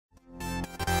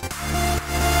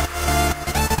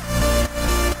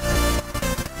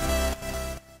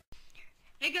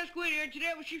Squid here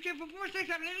today with Sheepshaver for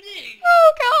 467.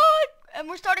 Oh god! And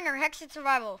we're starting our Hexxit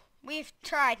survival. We've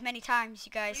tried many times,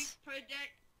 you guys.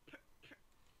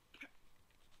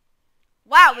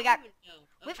 Wow, we got.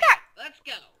 We've got. Let's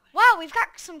go. Wow, we've got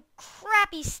some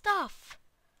crappy stuff.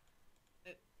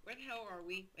 Where the hell are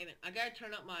we? Wait a minute. I gotta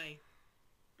turn up my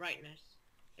brightness.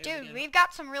 Dude, we've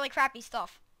got some really crappy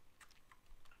stuff.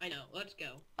 I know. Let's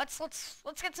go. Let's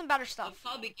get some better stuff. It's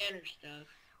all beginner stuff.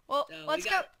 Well, so let's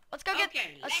go get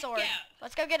a sword. Go.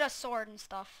 Let's go get a sword and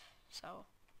stuff. So.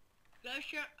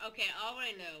 Okay, all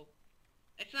I know.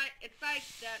 It's like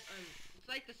that. It's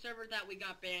like the server that we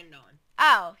got banned on.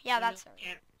 Oh, yeah, that's.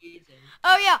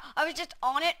 Oh yeah, I was just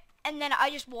on it, and then I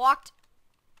just walked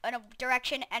in a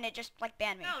direction, and it just like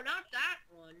banned me. No, not that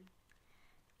one.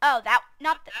 Oh,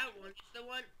 not that one. It's the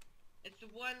one. It's the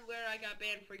one where I got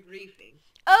banned for griefing.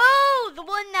 Oh, the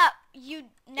one that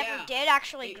you never did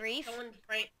actually grief.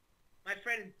 My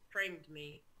friend framed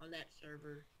me on that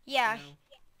server. Yeah, you know.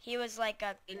 He was like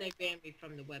a. And they banned me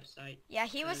from the website. Yeah,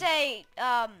 he was a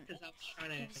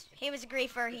he was a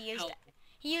griefer.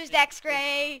 He used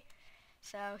X-ray,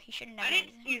 so he shouldn't have. I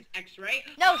didn't use X-ray.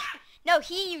 No,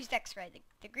 he used X-ray.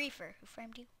 The griefer who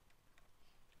framed you.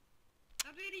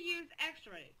 How did he use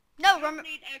X-ray? No, remember.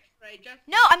 Need X-ray.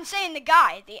 No, I'm saying the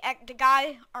guy, the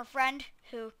guy, our friend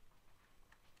who.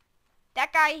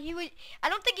 That guy, he was. I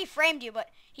don't think he framed you, but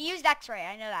he used X-ray.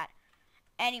 I know that.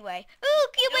 Anyway, ooh,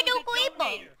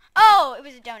 Cuba. Oh, it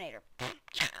was a donator.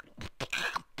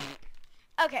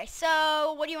 Okay,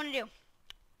 so what do you want to do?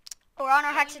 We're on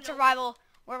our Hexxit survival.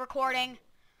 We're recording.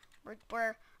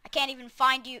 We're. I can't even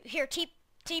find you. Here, TPA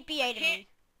to me.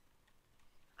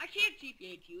 I can't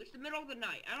TPA to you. It's the middle of the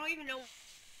night. I don't even know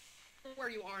where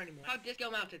you are anymore. Oh, Disco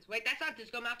Mountains. Wait, that's not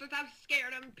Disco Mountains. I'm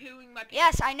scared. I'm pooing my pants.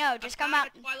 Yes, I know. Just come out.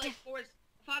 Twilight Forest.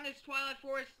 Found this Twilight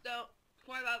Forest.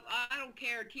 I don't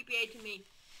care. TPA to me.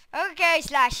 Okay,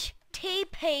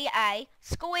 /TPA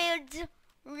Squid's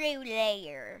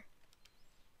ruler.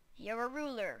 You're a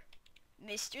ruler,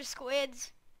 Mr.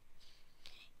 Squids.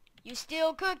 You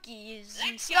steal cookies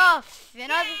and stuff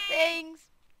and other things.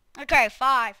 Okay,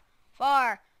 5,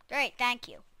 4, 3. Thank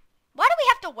you. Why do we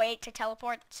have to wait to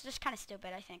teleport? It's just kind of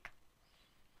stupid, I think.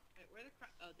 Wait, where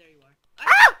oh, there you are.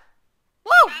 Ah!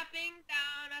 Whoa!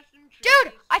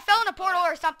 Dude, I fell in a portal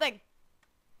or something.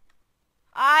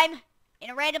 I'm in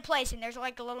a random place, and there's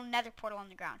like a little nether portal on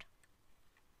the ground.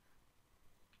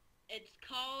 It's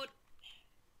called...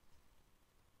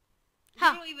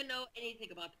 Huh. You don't even know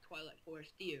anything about the Twilight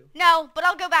Forest, do you? No, but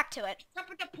I'll go back to it. Jump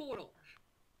at the portal.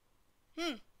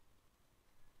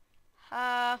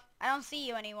 I don't see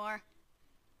you anymore.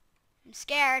 I'm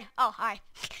scared. Oh, hi.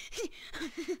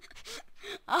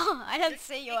 Oh, I don't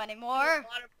see you anymore. A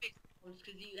lot of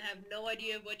because you have no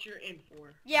idea what you're in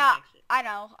for. Yeah, I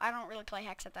know. I don't really play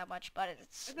Hexxit that much, but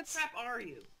it's... What the crap are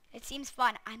you? It seems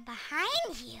fun. I'm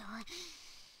behind you.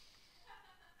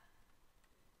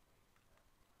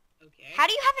 Okay. How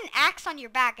do you have an axe on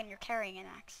your back and you're carrying an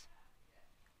axe?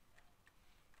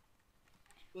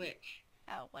 Which?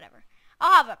 Oh, whatever.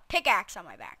 I'll have a pickaxe on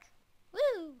my back.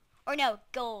 Woo! Or no,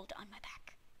 gold on my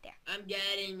back. There. I'm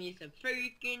getting me some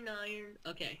freaking iron.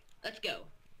 Okay, let's go.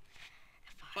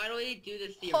 Finally do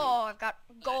this series. Oh, I've got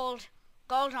gold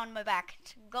on my back.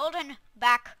 It's golden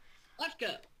back. Let's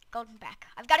go. Golden back.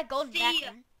 I've got a golden back.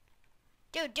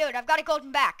 Dude, I've got a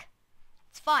golden back.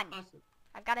 It's fun. Awesome.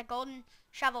 I've got a golden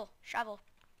shovel.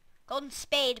 Golden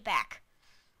spade back.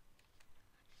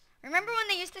 Remember when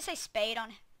they used to say spade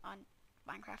on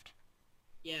Minecraft?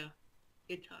 Yeah.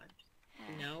 Good times.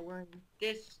 Now we're in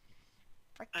this.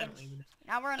 I don't even know.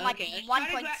 Now we're in like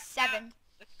 1.7.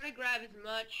 Let's try to grab as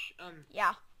much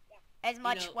yeah. As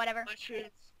much whatever.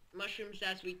 Mushrooms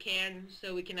as we can,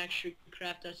 so we can actually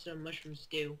craft us some mushroom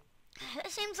stew. It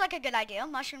seems like a good idea.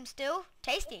 Mushroom stew,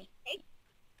 tasty.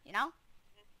 You know?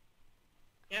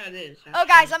 Yeah, it is. Actually. Oh,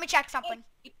 guys, let me check something.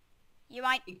 You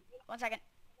might. 1 second.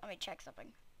 Let me check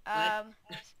something.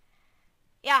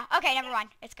 Yeah. Okay. Never mind.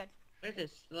 It's good. What is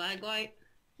this? Stalagmite?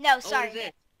 No, sorry. What is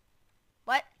it?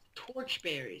 What?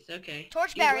 Torchberries. Okay.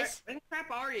 Torchberries. Where the crap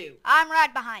are you? I'm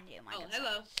right behind you. Oh,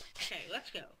 hello. Okay, let's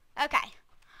go. Okay.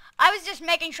 I was just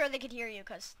making sure they could hear you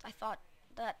because I thought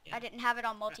that I didn't have it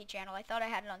on multi-channel. I thought I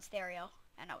had it on stereo,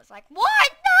 and I was like,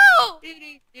 "What? No!"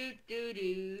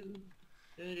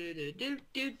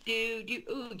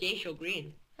 Ooh, glacial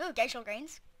green. Ooh, glacial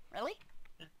greens. Really?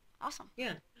 Yeah. Awesome.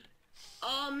 Yeah.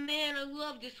 Oh man, I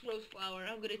love this rose flower.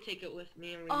 I'm gonna take it with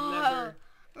me and remember.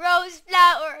 Oh, rose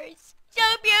flowers, so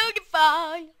beautiful.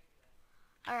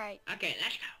 All right. Okay,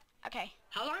 let's go. Okay.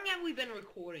 How long have we been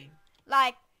recording?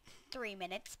 Like 3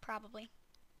 minutes, probably.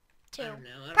 2. I don't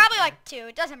know. Probably like 2.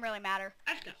 It doesn't really matter.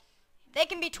 Let's go. They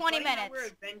can be 20 Funny how minutes. we're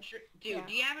adventure. Dude, Yeah.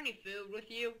 do you have any food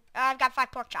with you? I've got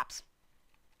 5 pork chops.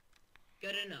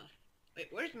 Good enough. Wait,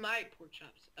 where's my pork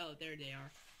chops? Oh, there they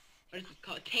are. What is it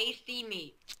called? Tasty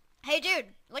meat. Hey,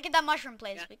 dude, look at that mushroom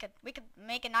place. Yeah. We could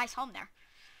make a nice home there.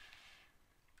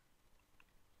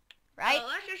 Right?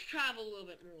 Let's just travel a little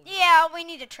bit more. Yeah, we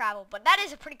need to travel, but that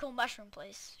is a pretty cool mushroom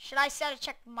place. Should I set a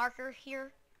check marker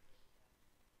here?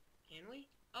 Can we?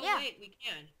 Oh, Yeah. wait, we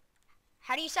can.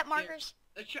 How do you set markers?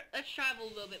 Let's travel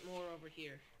a little bit more over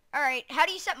here. All right. How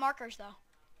do you set markers, though?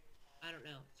 I don't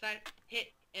know. So I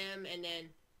hit M and then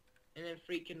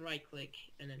freaking right click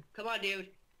and then come on, dude.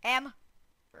 M,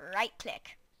 right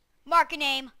click. Mark a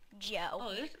name, Joe.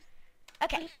 Oh, this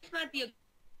Okay. might be a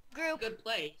Group good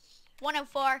place.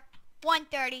 104,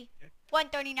 130,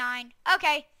 139.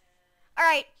 Okay. All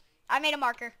right. I made a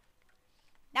marker.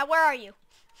 Now, where are you?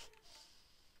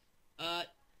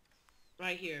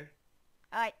 Right here.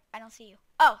 I don't see you.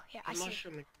 Oh, yeah, I The see.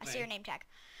 mushroom I see your way. name tag.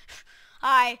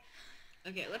 Hi.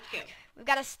 Okay, let's go. We've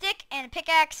got a stick and a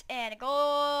pickaxe and a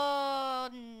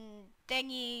golden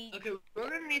thingy. Okay, we're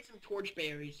gonna need some torch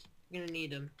berries. We're gonna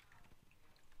need them.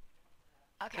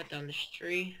 Okay. Cut down this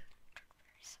tree.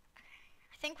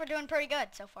 I think we're doing pretty good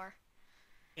so far.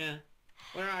 Yeah.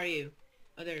 Where are you?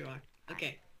 Oh, there you are.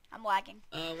 Okay. I'm lagging.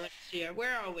 Let's see here.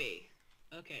 Where are we?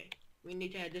 Okay. We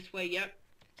need to head this way. Yep.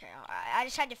 Okay, I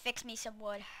just had to fix me some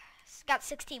wood. Got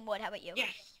 16 wood. How about you?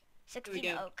 Yes. 16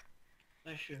 go. oak.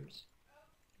 Mushrooms.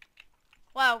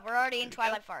 Wow, we're already in There we go.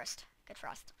 Twilight Forest. Good for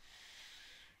us.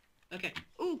 Okay.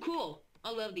 Ooh, cool.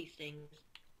 I love these things.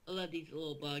 I love these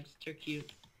little bugs. They're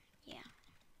cute. Yeah.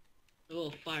 The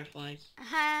little fireflies.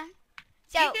 Uh-huh.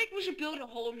 Do you So, think we should build a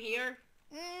home here?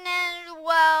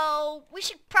 well, we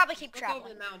should probably keep Let's go over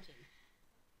traveling. the mountain.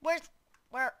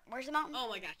 Where's the mountain? Oh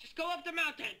my gosh, just go up the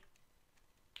mountain.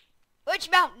 Which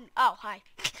mountain? Oh, hi.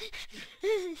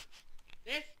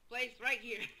 This place right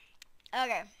here.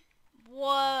 Okay.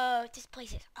 Whoa, this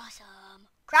place is awesome.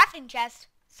 Crafting chest.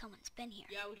 Someone's been here.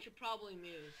 Yeah, we should probably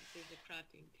move if there's a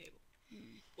crafting table.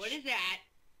 What is that?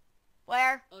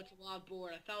 Where? Oh, it's a wild boar.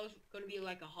 I thought it was going to be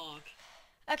like a hawk.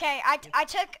 Okay, I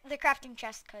took the crafting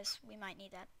chest because we might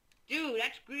need that. Dude,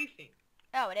 that's griefing.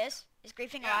 Oh, it is? Is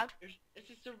griefing Yeah, allowed? this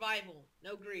is survival.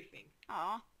 No griefing.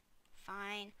 Aw,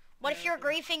 fine. What if Yeah, you're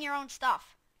okay. griefing your own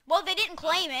stuff? Well, they didn't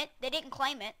claim it. They didn't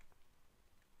claim it.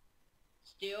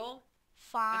 Still?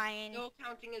 Fine. Still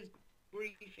counting as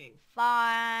griefing.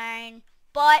 Fine.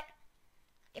 But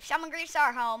if someone griefs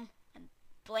our home, I'm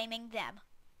blaming them.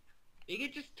 You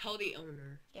could just tell the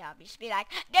owner. Yeah, just be like,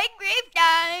 they griefed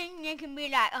us. You can be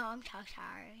like, oh, I'm so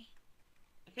sorry.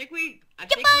 I think we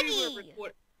buggy! were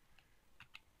record.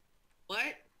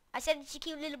 What? I said it's a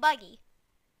cute little buggy.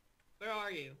 Where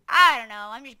are you? I don't know.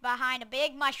 I'm just behind a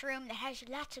big mushroom that has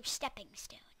lots of stepping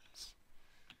stones.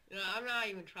 No, I'm not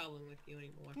even traveling with you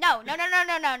anymore. No. I'm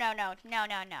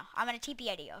gonna TP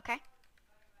to you, okay?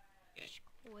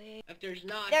 Okay. If there's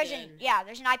not, There's then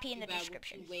there's an IP in the too bad, we're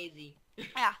description. too lazy.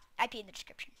 Yeah, IP in the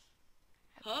description.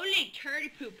 Holy turdy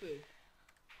poo poo.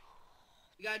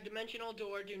 You got a dimensional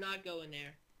door. Do not go in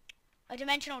there. A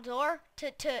dimensional door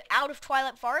to out of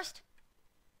Twilight Forest?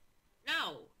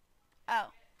 No. Oh,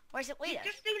 where's it lead us?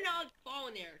 Just do not fall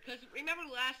in there. Cause remember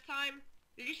last time?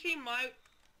 Did you see my?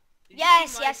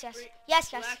 Yes. Last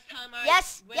time I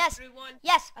went through one.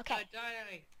 Yes. Okay.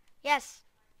 Die. Yes.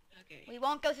 Okay. We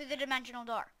won't go through the dimensional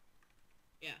door.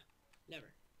 Yeah. Never.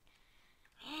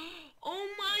 Oh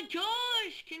my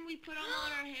gosh! Can we put them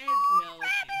on our heads? No.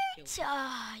 Okay. Kill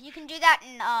it. You can do that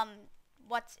in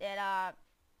what's it? I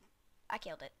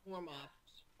killed it. Warm up.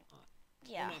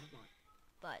 Yeah, Warm up.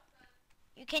 but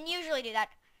you can usually do that.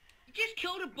 You just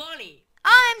killed a bunny.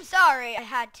 I'm sorry, I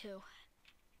had to.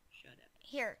 Shut up.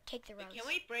 Here, take the rose. Can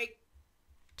we break?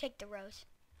 Take the rose.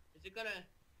 Is it gonna?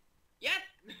 Yep.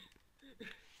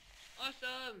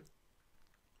 Awesome.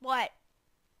 What?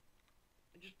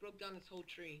 I just broke down this whole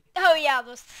tree. Oh yeah,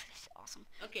 this is awesome.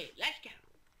 Okay, let's go.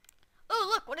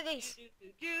 Oh look, what are these?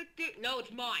 No,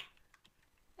 it's mine.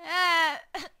 I'm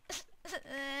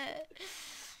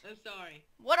I'm sorry.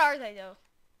 What are they though?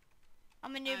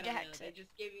 I'm a I noob don't to know. hex They it.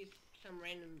 just gave you some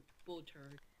random bull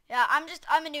turd. Yeah, I'm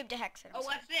a noob to hex it. Oh,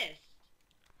 what's this?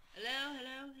 Hello.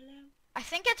 I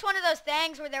think it's one of those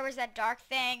things where there was that dark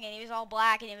thing and he was all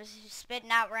black and he was spitting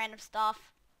out random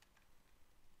stuff.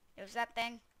 It was that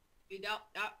thing. Dude, that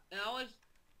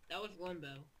was limbo.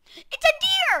 It's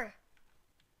a deer!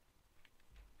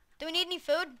 Do we need any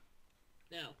food?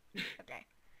 No, Okay.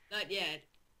 not yet,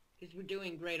 because we're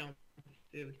doing great on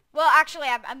food. Well, actually,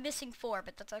 I'm missing 4,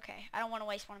 but that's okay. I don't want to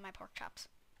waste one of my pork chops.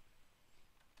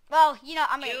 Well, you know,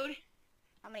 I'm Dude.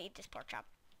 gonna eat this pork chop.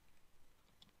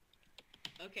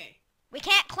 Okay. We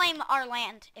can't claim our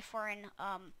land if we're in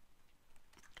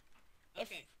if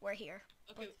we're here.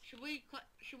 Okay, should we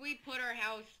put our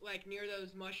house like near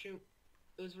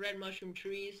those red mushroom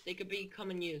trees? They could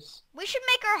come in use. We should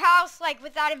make our house like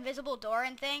with that invisible door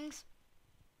and things.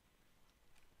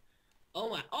 Oh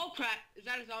my! Oh crap! Is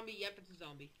that a zombie? Yep, it's a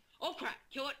zombie. Oh crap!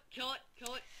 Kill it! Kill it!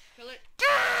 Kill it! Kill it!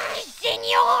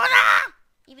 Senora!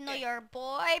 Even though you're a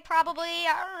boy, probably.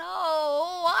 I don't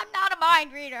know. I'm not a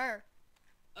mind reader.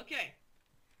 Okay.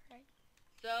 Right.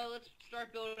 So let's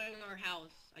start building our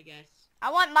house, I guess.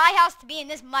 I want my house to be in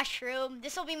this mushroom.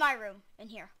 This will be my room in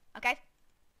here. Okay?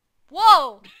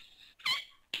 Whoa!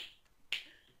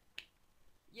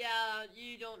 Yeah,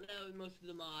 you don't know most of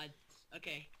the mods.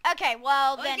 Okay. Okay,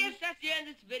 well then. I guess that's the end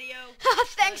of this video.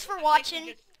 Thanks for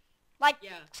watching.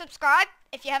 Subscribe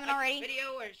if you haven't already. This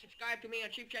video or subscribe to me on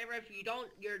Sheepshaver. If you don't,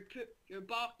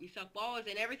 you suck balls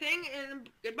and everything. And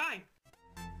goodbye.